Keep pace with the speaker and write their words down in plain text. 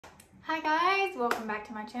Hi guys, welcome back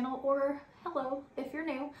to my channel, or hello if you're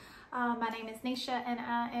new. My name is Neisha and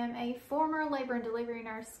I am a former labor and delivery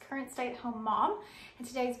nurse, current stay-at-home mom. In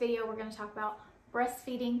today's video, we're going to talk about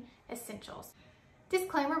breastfeeding essentials.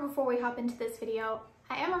 Disclaimer before we hop into this video,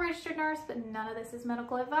 I am a registered nurse, but none of this is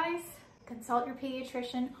medical advice. Consult your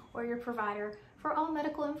pediatrician or your provider for all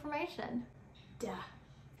medical information. Duh.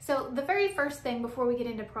 So the very first thing before we get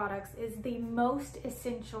into products is the most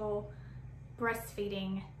essential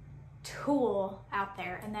breastfeeding tool out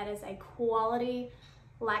there, and that is a quality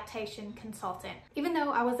lactation consultant. Even though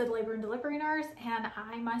I was a labor and delivery nurse and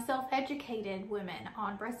I myself educated women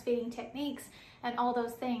on breastfeeding techniques and all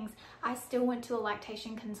those things, I still went to a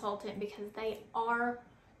lactation consultant because they are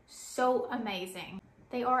so amazing.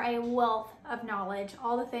 They are a wealth of knowledge.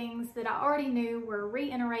 All the things that I already knew were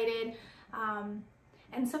reiterated,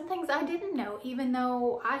 and some things I didn't know. Even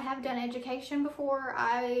though I have done education before,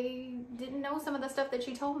 I didn't know some of the stuff that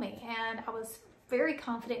she told me. And I was very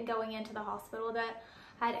confident going into the hospital that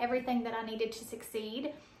I had everything that I needed to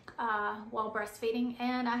succeed while breastfeeding.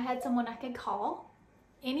 And I had someone I could call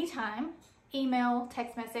anytime, email,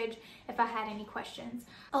 text message, if I had any questions.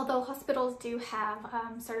 Although hospitals do have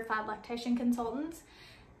certified lactation consultants,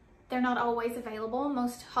 they're not always available.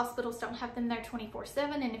 Most hospitals don't have them there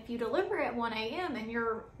 24/7, and if you deliver at 1 a.m. and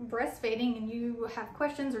you're breastfeeding and you have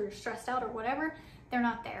questions or you're stressed out or whatever, they're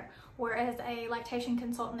not there. Whereas a lactation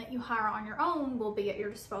consultant that you hire on your own will be at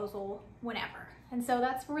your disposal whenever. And so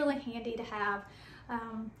that's really handy to have.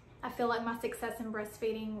 I feel like my success in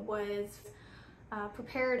breastfeeding was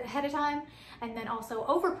prepared ahead of time, and then also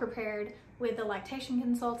over prepared with the lactation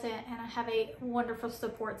consultant, and I have a wonderful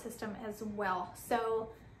support system as well.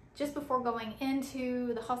 So just before going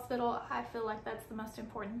into the hospital, I feel like that's the most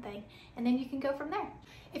important thing. And then you can go from there.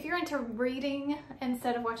 If you're into reading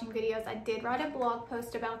instead of watching videos, I did write a blog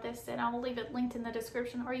post about this, and I will leave it linked in the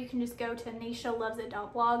description, or you can just go to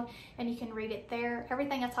neishalovesIt.blog and you can read it there.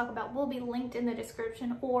 Everything I talk about will be linked in the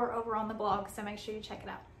description or over on the blog, so make sure you check it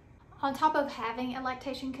out. On top of having a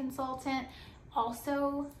lactation consultant,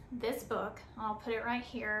 also, this book, I'll put it right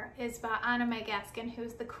here, is by Ina May Gaskin,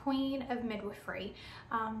 who's the queen of midwifery.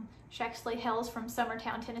 She actually hails from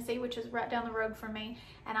Summertown, Tennessee, which is right down the road from me,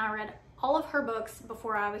 and I read all of her books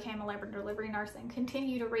before I became a labor and delivery nurse and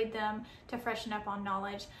continue to read them to freshen up on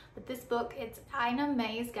knowledge. But this book, it's Ina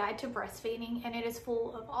May's Guide to Breastfeeding, and it is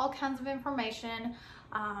full of all kinds of information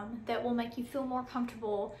that will make you feel more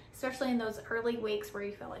comfortable, especially in those early weeks where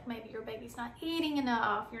you feel like maybe your baby's not eating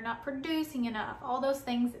enough, you're not producing enough, all those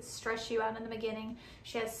things that stress you out in the beginning.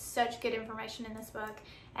 She has such good information in this book,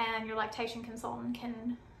 and your lactation consultant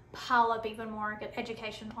can pile up even more good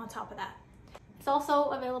education on top of that. It's also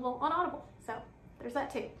available on Audible, so there's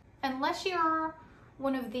that too. Unless you're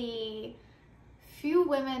one of the few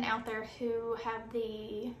women out there who have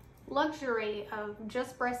the luxury of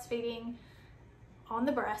just breastfeeding on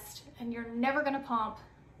the breast and you're never going to pump,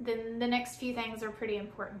 then the next few things are pretty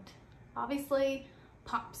important. Obviously,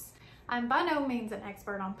 pumps. I'm by no means an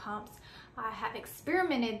expert on pumps. I have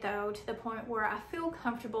experimented though to the point where I feel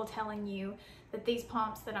comfortable telling you that these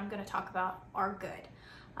pumps that I'm going to talk about are good.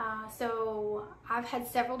 So I've had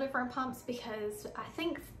several different pumps because I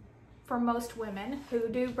think for most women who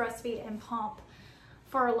do breastfeed and pump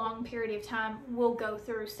for a long period of time will go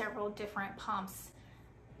through several different pumps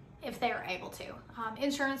if they are able to.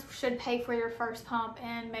 Insurance should pay for your first pump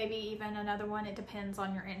and maybe even another one. It depends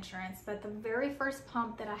on your insurance. But the very first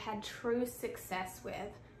pump that I had true success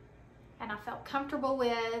with and I felt comfortable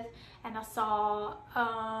with and I saw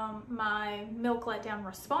my milk letdown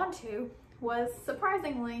respond to was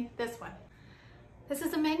surprisingly this one. This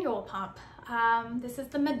is a manual pump. This is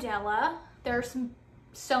the Medela. There's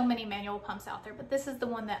so many manual pumps out there, but this is the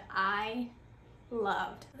one that I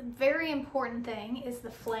loved. The very important thing is the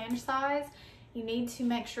flange size. You need to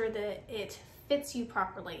make sure that it fits you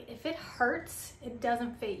properly. If it hurts, it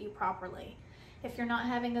doesn't fit you properly. If you're not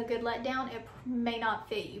having a good letdown, it may not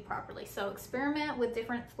fit you properly. So experiment with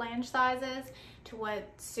different flange sizes to what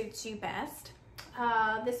suits you best.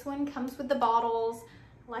 This one comes with the bottles.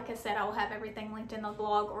 Like I said, I will have everything linked in the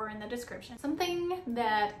blog or in the description. Something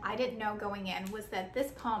that I didn't know going in was that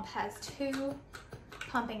this pump has two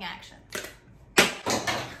pumping actions.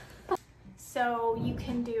 So you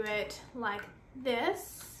can do it like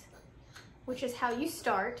this, which is how you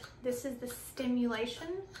start. This is the stimulation.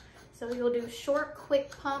 So you'll do short,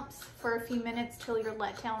 quick pumps for a few minutes till your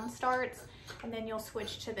letdown starts, and then you'll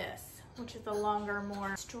switch to this, which is the longer,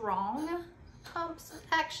 more strong pumps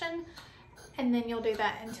action. And then you'll do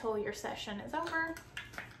that until your session is over.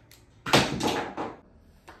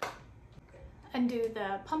 Undo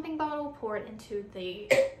the pumping bottle, pour it into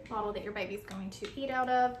the bottle that your baby's going to eat out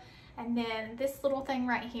of, And then this little thing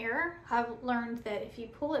right here, I've learned that if you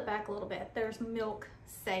pull it back a little bit, there's milk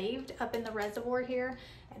saved up in the reservoir here,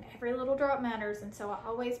 and every little drop matters. And so I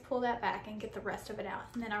always pull that back and get the rest of it out.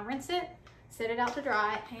 And then I rinse it, set it out to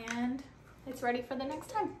dry, and it's ready for the next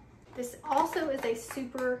time. This also is a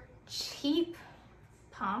super cheap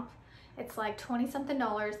pump. It's like 20-something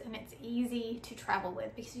dollars, and it's easy to travel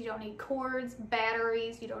with because you don't need cords,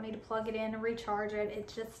 batteries, you don't need to plug it in and recharge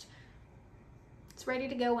it. It's ready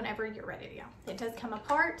to go whenever you're ready to go. It does come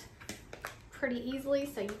apart pretty easily,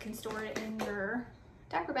 so you can store it in your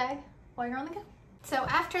diaper bag while you're on the go. So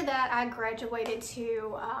after that, I graduated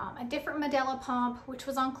to a different Medela pump, which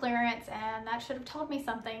was on clearance, and that should have told me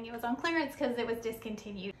something. It was on clearance because it was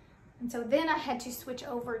discontinued. And so then I had to switch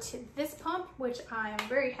over to this pump, which I am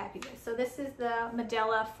very happy with. So this is the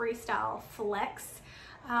Medela Freestyle Flex.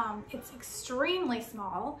 It's extremely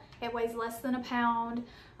small. It weighs less than a pound.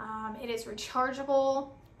 It is rechargeable,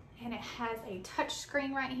 and it has a touch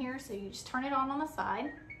screen right here. So you just turn it on the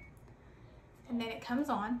side, and then it comes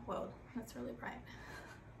on. Whoa, that's really bright.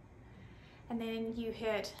 And then you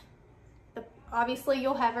hit obviously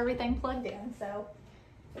you'll have everything plugged in. So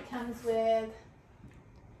it comes with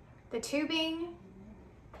the tubing,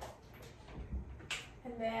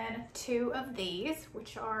 and then 2 of these,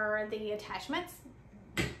 which are the attachments.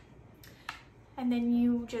 And then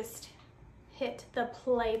you just hit the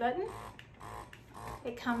play button.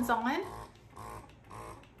 It comes on.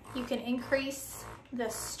 You can increase the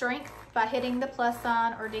strength by hitting the plus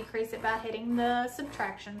sign or decrease it by hitting the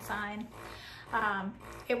subtraction sign.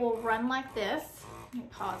 It will run like this. Let me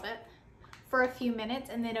pause it for a few minutes,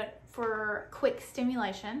 and then for quick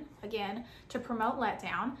stimulation, again, to promote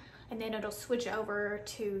letdown, and then it'll switch over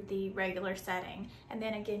to the regular setting. And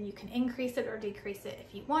then again, you can increase it or decrease it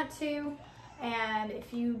if you want to. And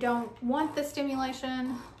if you don't want the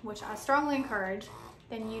stimulation, which I strongly encourage,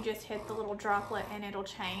 then you just hit the little droplet and it'll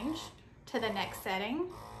change to the next setting.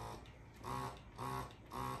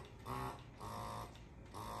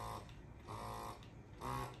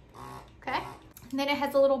 Okay. And then it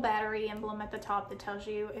has a little battery emblem at the top that tells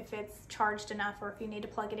you if it's charged enough or if you need to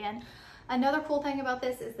plug it in. Another cool thing about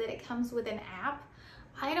this is that it comes with an app.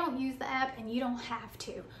 I don't use the app, and you don't have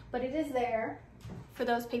to, but it is there for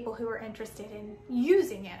those people who are interested in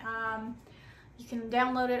using it. You can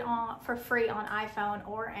download it for free on iPhone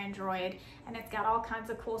or Android, and it's got all kinds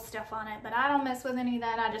of cool stuff on it, but I don't mess with any of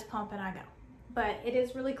that. I just pump and I go. But it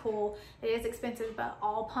is really cool. It is expensive, but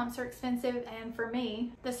all pumps are expensive. And for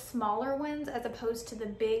me, the smaller ones as opposed to the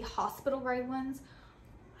big hospital grade ones,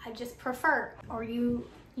 I just prefer. Or you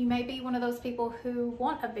may be one of those people who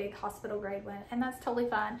want a big hospital grade one, and that's totally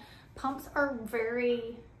fine. Pumps are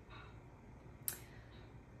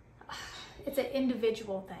it's an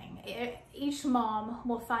individual thing. Each mom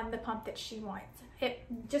will find the pump that she wants.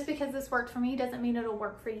 Just because this worked for me doesn't mean it'll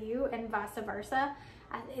work for you, and vice versa.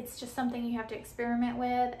 It's just something you have to experiment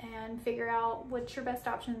with and figure out what your best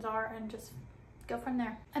options are and just go from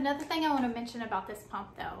there. Another thing I want to mention about this pump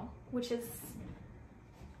though, which is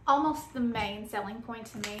almost the main selling point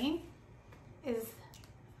to me, is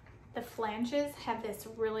the flanges have this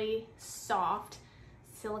really soft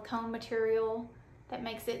silicone material that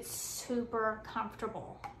makes it super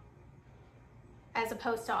comfortable, as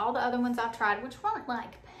opposed to all the other ones I've tried, which weren't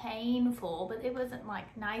like painful, but it wasn't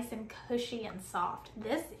like nice and cushy and soft.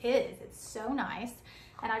 It's so nice,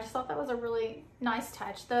 and I just thought that was a really nice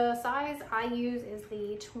touch. The size I use is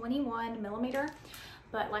the 21 millimeter,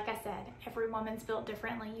 but like I said, every woman's built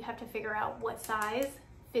differently. You have to figure out what size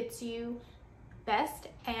fits you best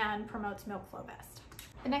and promotes milk flow best.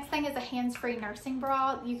 The next thing is a hands-free nursing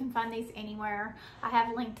bra. You can find these anywhere. I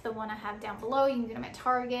have linked the one I have down below. You can get them at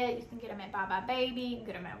Target, you can get them at Bye Bye Baby, you can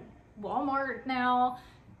get them at Walmart now,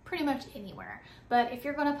 pretty much anywhere. But if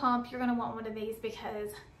you're gonna pump, you're gonna want one of these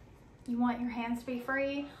because you want your hands to be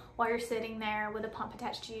free while you're sitting there with a pump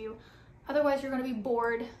attached to you. Otherwise, you're gonna be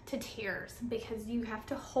bored to tears because you have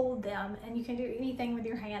to hold them and you can do anything with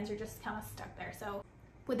your hands. You're just kind of stuck there. So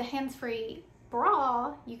with the hands-free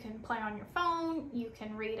bra, you can play on your phone, you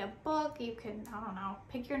can read a book, you can, I don't know,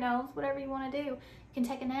 pick your nose, whatever you want to do. You can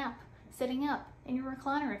take a nap sitting up in your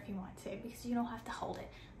recliner if you want to, because you don't have to hold it,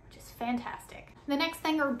 which is fantastic. The next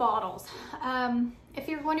thing are bottles. If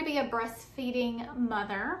you're going to be a breastfeeding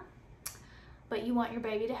mother, but you want your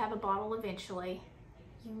baby to have a bottle eventually,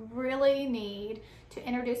 you really need to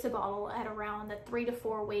introduce a bottle at around the 3 to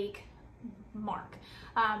 4 week mark.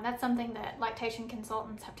 That's something that lactation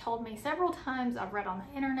consultants have told me several times. I've read on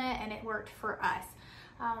the internet, and it worked for us.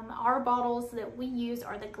 Our bottles that we use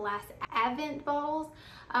are the glass Advent bottles.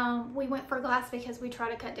 We went for glass because we try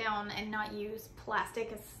to cut down and not use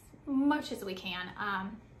plastic as much as we can.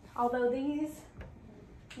 Although these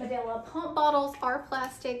Medela pump bottles are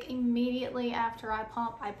plastic, immediately after I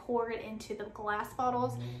pump, I pour it into the glass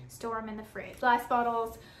bottles, store them in the fridge. Glass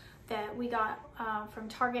bottles that we got from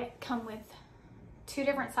Target come with 2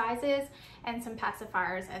 different sizes and some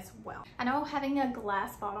pacifiers as well. I know having a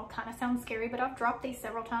glass bottle kind of sounds scary, but I've dropped these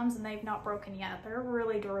several times and they've not broken yet. They're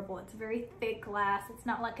really durable. It's very thick glass. It's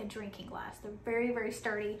not like a drinking glass. They're very, very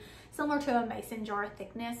sturdy, similar to a mason jar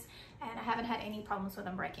thickness, and I haven't had any problems with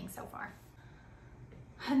them breaking so far.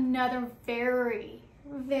 Another very,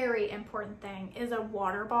 very important thing is a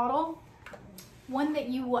water bottle, one that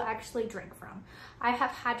you will actually drink from. I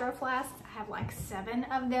have hydro flasks. I have like 7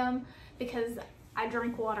 of them because I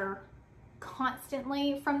drink water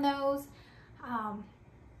constantly from those.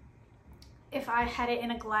 If I had it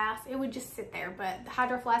in a glass, it would just sit there, but the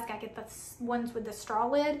hydro flask, I get the ones with the straw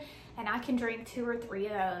lid, and I can drink 2 or 3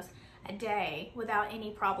 of those a day without any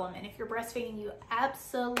problem. And if you're breastfeeding, you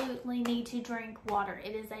absolutely need to drink water.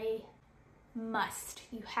 It is a must.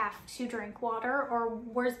 You have to drink water, or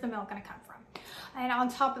where's the milk going to come from? And on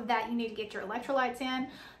top of that, you need to get your electrolytes in.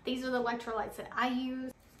 These are the electrolytes that I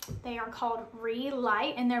use. They are called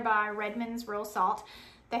Re-Light, and they're by Redmond's Real Salt.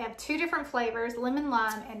 They have 2 different flavors, lemon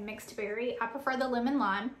lime and mixed berry. I prefer the lemon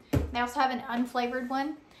lime. They also have an unflavored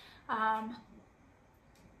one.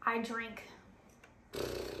 I drink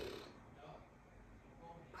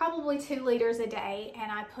probably 2 liters a day,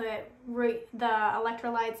 and I put the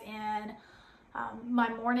electrolytes in my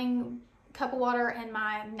morning cup of water and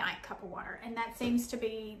my night cup of water, and that seems to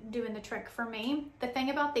be doing the trick for me. The thing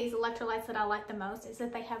about these electrolytes that I like the most is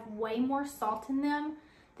that they have way more salt in them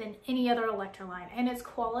than any other electrolyte, and it's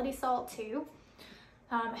quality salt too.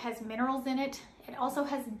 It has minerals in it. It also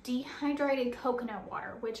has dehydrated coconut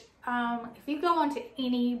water, which if you go onto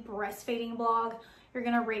any breastfeeding blog, you're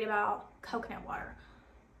gonna read about coconut water.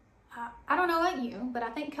 I don't know about you, but I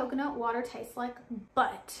think coconut water tastes like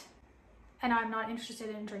butt, and I'm not interested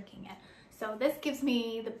in drinking it. So this gives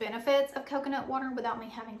me the benefits of coconut water without me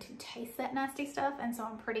having to taste that nasty stuff, and so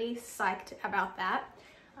I'm pretty psyched about that.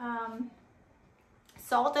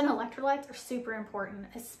 Salt and electrolytes are super important,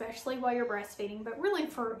 especially while you're breastfeeding, but really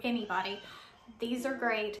for anybody. These are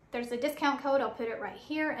great. There's a discount code. I'll put it right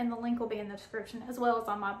here, and the link will be in the description as well as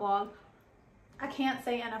on my blog. I can't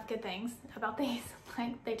say enough good things about these.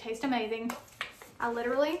 Like, they taste amazing. I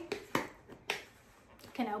literally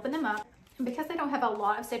can open them up, and because they don't have a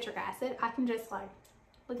lot of citric acid, I can just like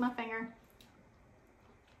lick my finger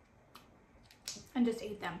and just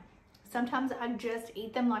eat them. Sometimes I just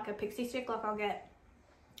eat them like a pixie stick. Like I'll get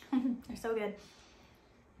they're so good.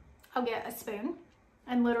 I'll get a spoon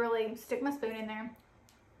and literally stick my spoon in there,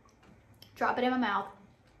 drop it in my mouth,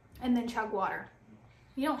 and then chug water.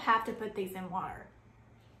 You don't have to put these in water.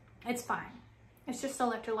 It's fine. It's just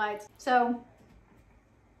electrolytes. So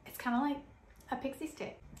it's kind of like a pixie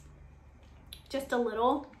stick. Just a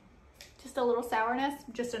little sourness,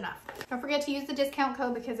 just enough. Don't forget to use the discount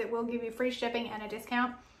code because it will give you free shipping and a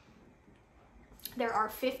discount. There are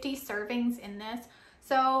 50 servings in this,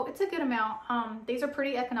 so it's a good amount. These are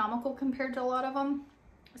pretty economical compared to a lot of them,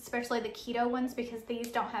 especially the keto ones, because these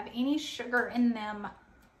don't have any sugar in them.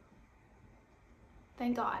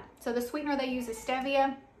 Thank God. So the sweetener they use is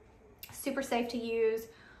stevia, super safe to use,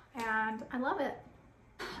 and I love it.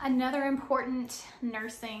 Another important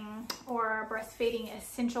nursing or breastfeeding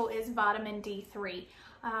essential is vitamin D3.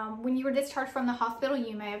 When you were discharged from the hospital,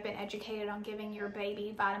 you may have been educated on giving your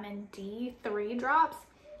baby vitamin D3 drops.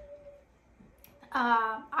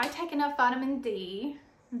 I take enough vitamin D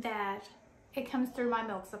that it comes through my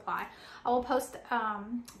milk supply. I will post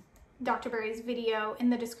Dr. Berry's video in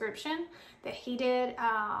the description that he did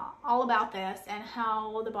all about this and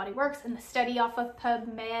how the body works, and the study off of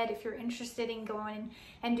PubMed if you're interested in going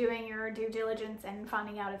and doing your due diligence and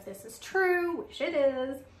finding out if this is true, which it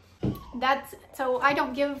is. So I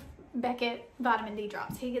don't give Beckett vitamin D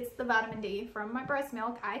drops. He gets the vitamin D from my breast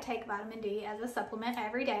milk. I take vitamin D as a supplement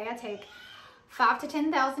every day. I take 5,000 to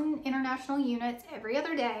 10,000 international units every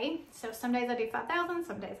other day. So some days I do 5,000,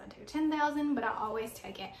 some days I do 10,000, but I always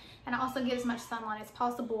take it. And I also get as much sunlight as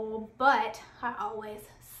possible, but I always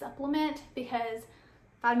supplement because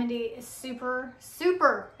vitamin D is super,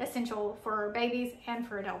 super essential for babies and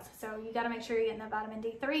for adults. So you gotta make sure you're getting the vitamin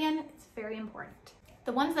D3 in. It's very important.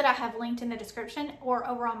 The ones that I have linked in the description or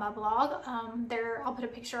over on my blog, I'll put a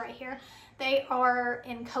picture right here. They are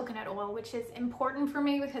in coconut oil, which is important for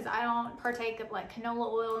me because I don't partake of like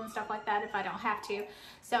canola oil and stuff like that if I don't have to.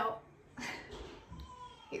 So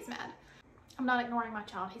he's mad. I'm not ignoring my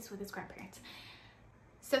child. He's with his grandparents.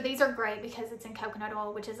 So these are great because it's in coconut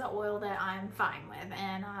oil, which is an oil that I'm fine with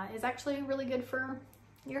and is actually really good for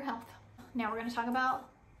your health. Now we're going to talk about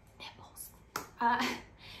nipples.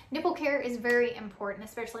 Nipple care is very important,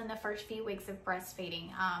 especially in the first few weeks of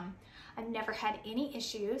breastfeeding. I've never had any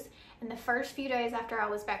issues. In the first few days after I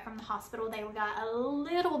was back from the hospital, they got a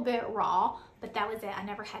little bit raw, but that was it. I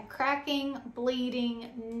never had cracking, bleeding,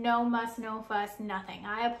 no muss, no fuss, nothing.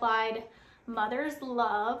 I applied Mother's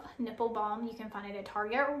Love nipple balm. You can find it at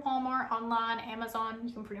Target or Walmart, online, Amazon.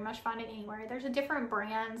 You can pretty much find it anywhere. There's different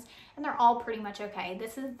brands and they're all pretty much okay.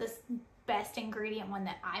 This is the best ingredient one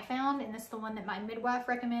that I found, and this is the one that my midwife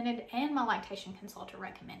recommended and my lactation consultant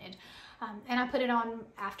recommended. And I put it on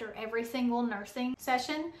after every single nursing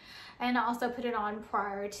session, and I also put it on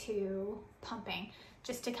prior to pumping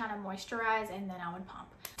just to kind of moisturize, and then I would pump.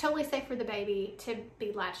 Totally safe for the baby to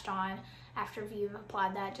be latched on after you've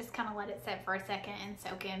applied that. Just kind of let it sit for a second and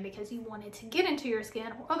soak in, because you want it to get into your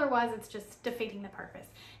skin, or otherwise it's just defeating the purpose.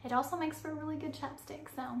 It also makes for a really good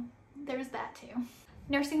chapstick, so there's that too.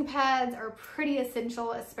 Nursing pads are pretty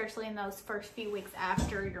essential, especially in those first few weeks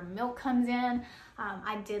after your milk comes in.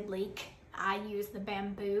 I did leak. I use the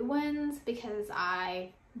bamboo ones because I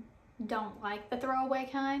don't like the throwaway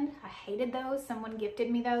kind. I hated those. Someone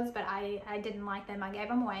gifted me those, but I didn't like them. I gave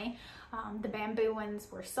them away. The bamboo ones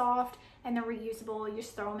were soft and they're reusable. You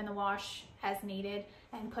just throw them in the wash as needed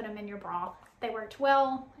and put them in your bra. They worked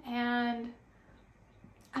well, and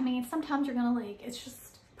I mean, sometimes you're gonna leak. It's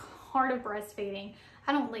just part of breastfeeding.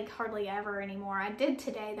 I don't leak hardly ever anymore. I did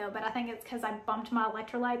today though, but I think it's because I bumped my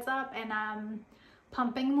electrolytes up and I'm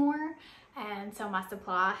pumping more, and so my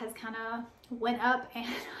supply has kind of went up. And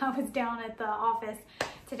I was down at the office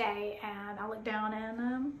today and I looked down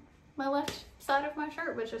and my left side of my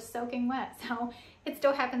shirt was just soaking wet. So it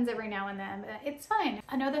still happens every now and then, but it's fine.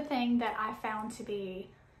 Another thing that I found to be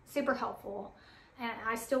super helpful, and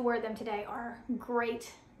I still wear them today, are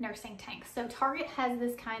great nursing tanks. So Target has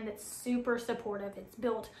this kind that's super supportive. It's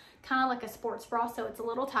built kind of like a sports bra, so it's a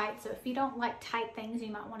little tight. So if you don't like tight things,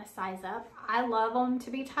 you might want to size up. I love them to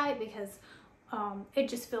be tight because it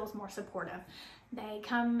just feels more supportive. They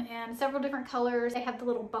come in several different colors. They have the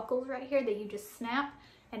little buckles right here that you just snap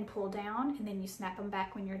and pull down, and then you snap them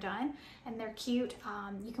back when you're done, and they're cute.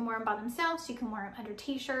 You can wear them by themselves. You can wear them under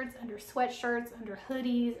t-shirts, under sweatshirts, under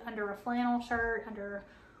hoodies, under a flannel shirt, under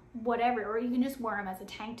whatever, or you can just wear them as a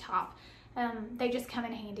tank top. They just come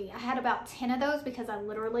in handy. I had about 10 of those because I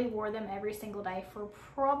literally wore them every single day for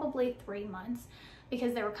probably 3 months,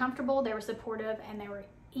 because they were comfortable, they were supportive, and they were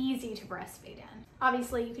easy to breastfeed in.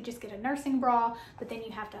 Obviously you could just get a nursing bra, but then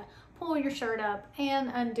you have to pull your shirt up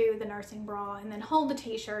and undo the nursing bra and then hold the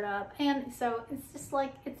t-shirt up, and so it's just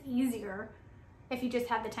like, it's easier if you just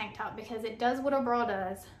have the tank top, because it does what a bra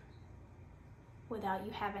does without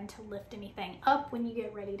you having to lift anything up when you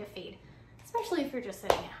get ready to feed, especially if you're just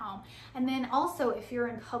sitting at home. And then also if you're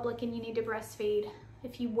in public and you need to breastfeed,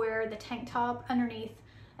 if you wear the tank top underneath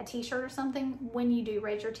a t-shirt or something, when you do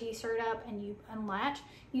raise your t-shirt up and you unlatch,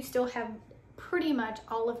 you still have pretty much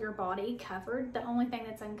all of your body covered. The only thing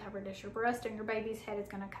that's uncovered is your breast, and your baby's head is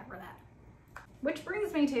going to cover that. Which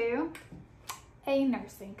brings me to a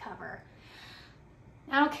nursing cover.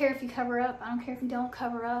 I don't care if you cover up, I don't care if you don't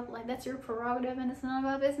cover up, like that's your prerogative and it's none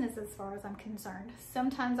of my business as far as I'm concerned.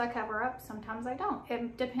 Sometimes I cover up, sometimes I don't.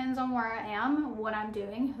 It depends on where I am, what I'm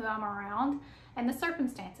doing, who I'm around, and the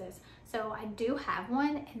circumstances. So I do have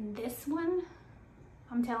one, and this one,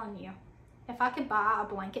 I'm telling you, if I could buy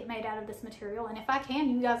a blanket made out of this material, and if I can,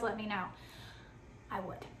 you guys let me know, I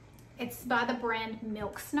would. It's by the brand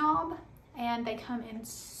Milk Snob, and they come in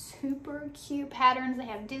super cute patterns. They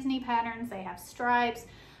have Disney patterns, they have stripes,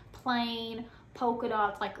 plain, polka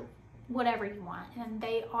dots, like whatever you want, and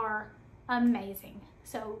they are amazing.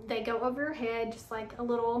 So they go over your head, just like a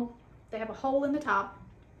little, they have a hole in the top,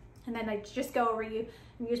 and then they just go over you,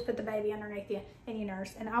 and you just put the baby underneath you and you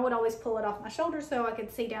nurse. And I would always pull it off my shoulder so I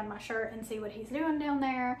could see down my shirt and see what he's doing down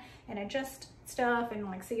there, and adjust stuff, and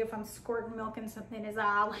like see if I'm squirting milk in something in his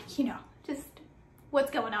eye, like, you know, just what's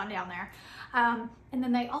going on down there. And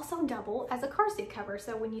then they also double as a car seat cover.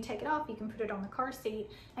 So when you take it off, you can put it on the car seat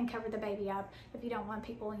and cover the baby up if you don't want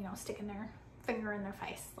people, you know, sticking their finger in their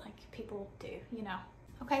face like people do, you know.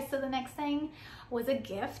 Okay, so the next thing was a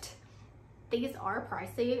gift. These are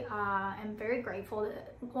pricey. I'm very grateful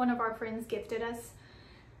that one of our friends gifted us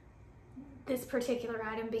this particular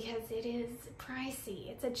item because it is pricey.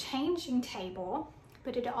 It's a changing table,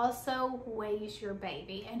 but it also weighs your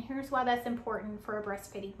baby. And here's why that's important for a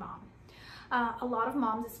breastfeeding mom. A lot of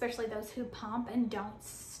moms, especially those who pump and don't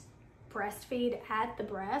breastfeed at the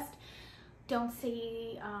breast, don't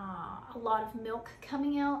see a lot of milk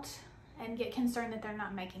coming out and get concerned that they're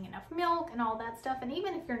not making enough milk and all that stuff. And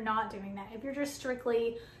even if you're not doing that, if you're just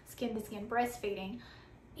strictly skin to skin breastfeeding,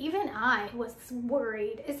 even I was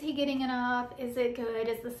worried. Is he getting enough? Is it good?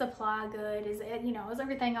 Is the supply good? Is it, you know, is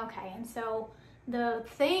everything okay? And so the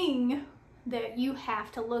thing that you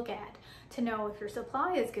have to look at to know if your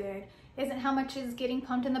supply is good isn't how much is getting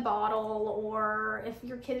pumped in the bottle, or if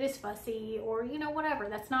your kid is fussy, or, you know, whatever.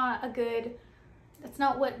 That's not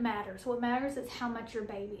what matters. What matters is how much your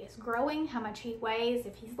baby is growing, how much he weighs,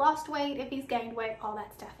 if he's lost weight, if he's gained weight, all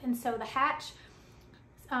that stuff. And so the Hatch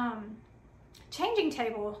changing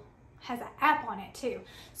table has an app on it too.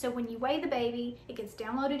 So when you weigh the baby, it gets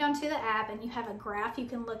downloaded onto the app, and you have a graph you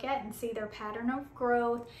can look at and see their pattern of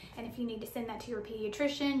growth. And if you need to send that to your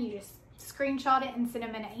pediatrician, you just screenshot it and send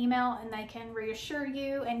them an email, and they can reassure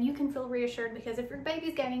you, and you can feel reassured, because if your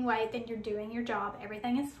baby's gaining weight, then you're doing your job.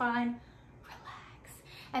 Everything is fine. Relax.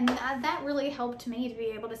 And that really helped me to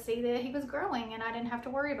be able to see that he was growing, and I didn't have to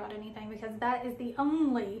worry about anything, because that is the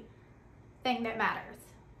only thing that matters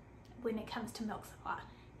when it comes to milk supply.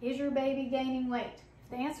 Is your baby gaining weight?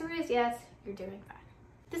 If the answer is yes, you're doing fine.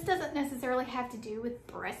 This doesn't necessarily have to do with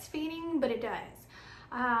breastfeeding, but it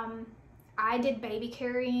does. I did baby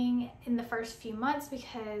carrying in the first few months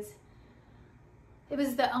because it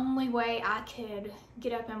was the only way I could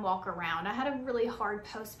get up and walk around. I had a really hard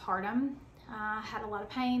postpartum. I had a lot of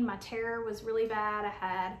pain. My tear was really bad. I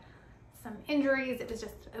had some injuries.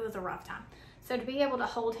 It was a rough time. So to be able to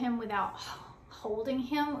hold him without holding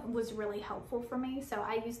him was really helpful for me. So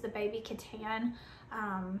I used the Baby Catan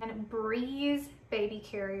and Breeze baby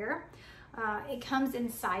carrier. It comes in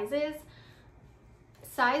sizes.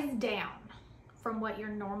 Size down from what your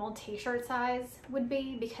normal t-shirt size would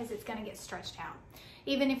be, because it's going to get stretched out.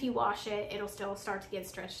 Even if you wash it, it'll still start to get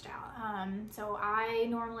stretched out. So I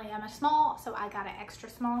normally am a small, so I got an extra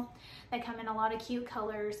small. They come in a lot of cute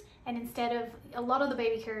colors, and instead of a lot of the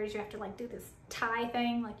baby carriers, you have to like do this tie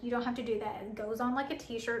thing. Like, you don't have to do that. It goes on like a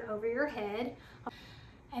t-shirt over your head,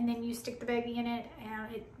 and then you stick the baby in it,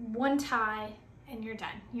 and one tie, and you're done.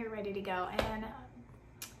 You're ready to go. And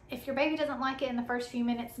if your baby doesn't like it in the first few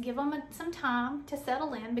minutes, give them some time to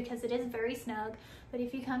settle in, because it is very snug. But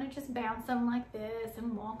if you kind of just bounce them like this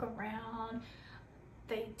and walk around,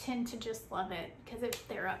 they tend to just love it, because if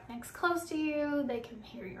they're up next close to you, they can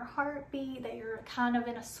hear your heartbeat, that you're kind of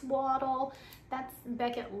in a swaddle.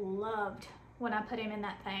 Beckett loved when I put him in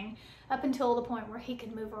that thing, up until the point where he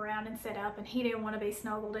could move around and sit up, and he didn't want to be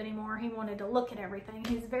snuggled anymore. He wanted to look at everything.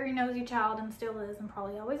 He's a very nosy child, and still is, and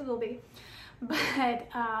probably always will be. But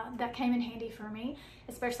that came in handy for me,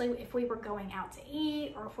 especially if we were going out to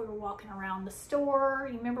eat, or if we were walking around the store.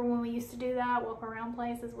 You remember when we used to do that, walk around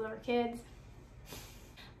places with our kids?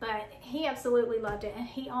 But he absolutely loved it, and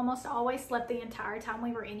he almost always slept the entire time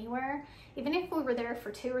we were anywhere. Even if we were there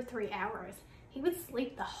for 2 or 3 hours, he would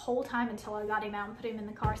sleep the whole time until I got him out and put him in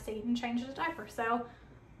the car seat and changed his diaper. So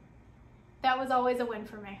that was always a win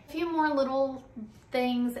for me. A few more little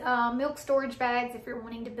things. Milk storage bags, if you're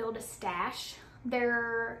wanting to build a stash.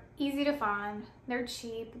 They're easy to find. They're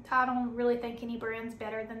cheap. I don't really think any brand's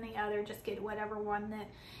better than the other. Just get whatever one that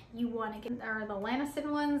you want to get. Or the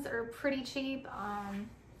Lanison ones are pretty cheap.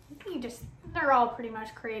 They're all pretty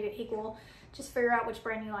much created equal. Just figure out which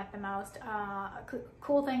brand you like the most. A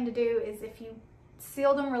cool thing to do is if you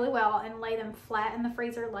seal them really well and lay them flat in the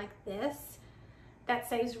freezer like this, that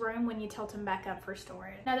saves room when you tilt them back up for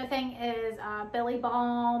storage. Another thing is belly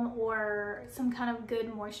balm, or some kind of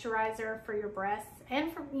good moisturizer for your breasts,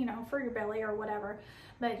 and for, you know, for your belly or whatever.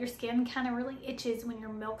 But your skin kind of really itches when your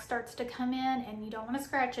milk starts to come in, and you don't want to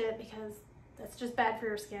scratch it, because that's just bad for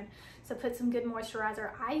your skin. So put some good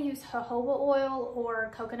moisturizer. I use jojoba oil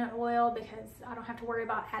or coconut oil, because I don't have to worry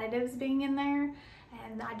about additives being in there.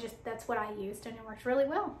 And that's what I used, and it works really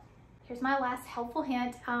well. Here's my last helpful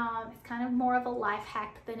hint. It's kind of more of a life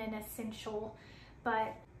hack than an essential.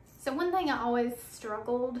 So one thing I always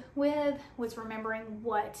struggled with was remembering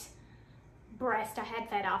what breast I had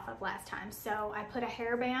fed off of last time. So I put a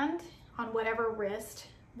hairband on whatever wrist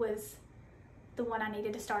was the one I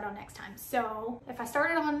needed to start on next time. So if I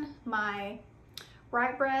started on my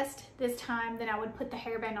right breast this time, then I would put the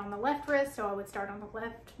hairband on the left wrist. So I would start on the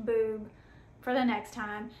left boob for the next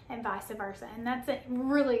time, and vice versa. And that's a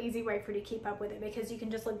really easy way for you to keep up with it, because you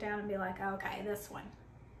can just look down and be like, okay, this one.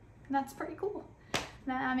 And that's pretty cool.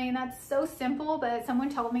 I mean, that's so simple, but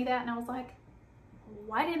someone told me that, and I was like,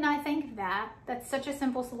 why didn't I think that? That's such a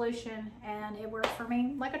simple solution, and it worked for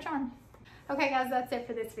me like a charm. Okay guys, that's it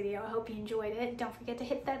for this video. I hope you enjoyed it. Don't forget to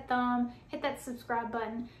hit that thumb, hit that subscribe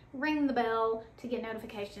button, ring the bell to get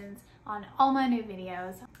notifications on all my new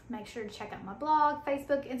videos. Make sure to check out my blog,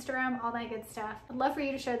 Facebook, Instagram, all that good stuff. I'd love for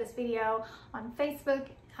you to share this video on Facebook,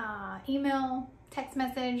 email, text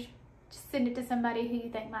message. Just send it to somebody who you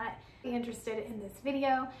think might Be interested in this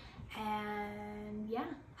video. And yeah,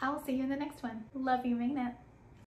 I will see you in the next one. Love you, mean it.